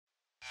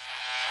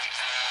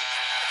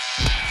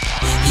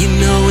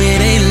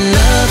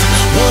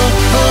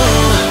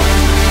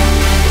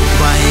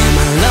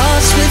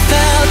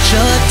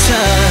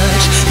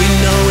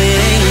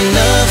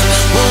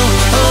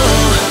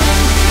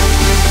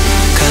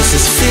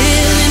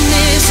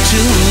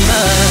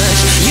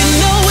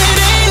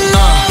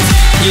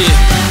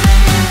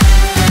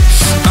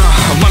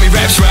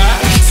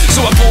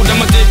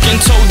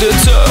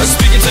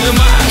am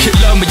I? You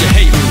love me, you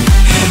hate me.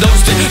 And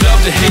those that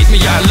love to hate me,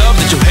 I love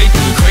that you hate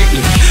me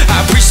greatly.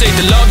 I appreciate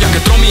the love, y'all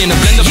can throw me in a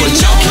blender, but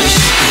y'all can't.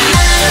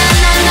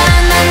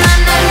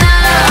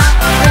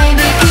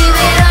 Baby, give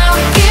it up,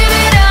 give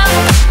it up.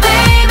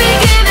 Baby,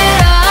 give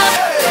it up.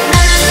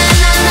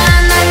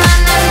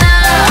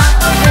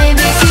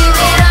 Baby, give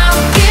it up,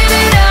 give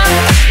it up.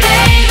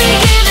 Baby,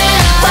 give it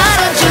up. Why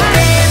don't you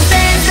dance,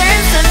 dance,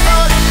 dance and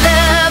fall in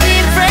love? Be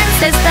friends,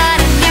 let's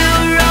start a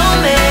new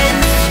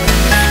romance.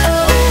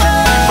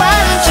 Why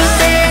don't you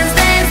dance,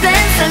 dance,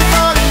 dance and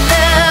fall in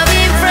love?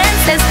 Be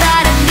friends, let's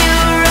start a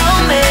new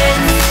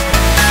romance.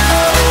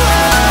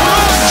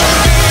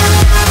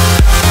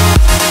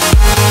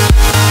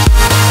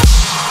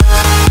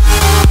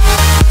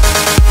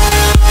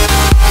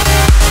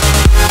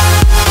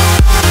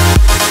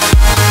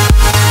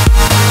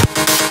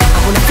 I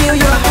wanna feel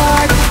your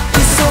heart,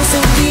 it's so so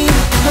deep.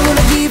 I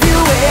wanna give you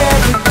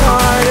every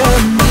part of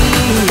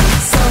me.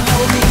 So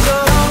hold me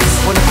close,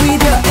 wanna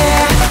breathe your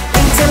air,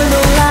 ain't telling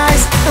no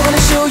lies. I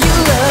wanna show you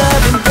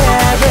love in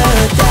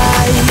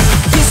paradise.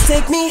 Just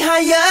take me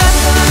higher.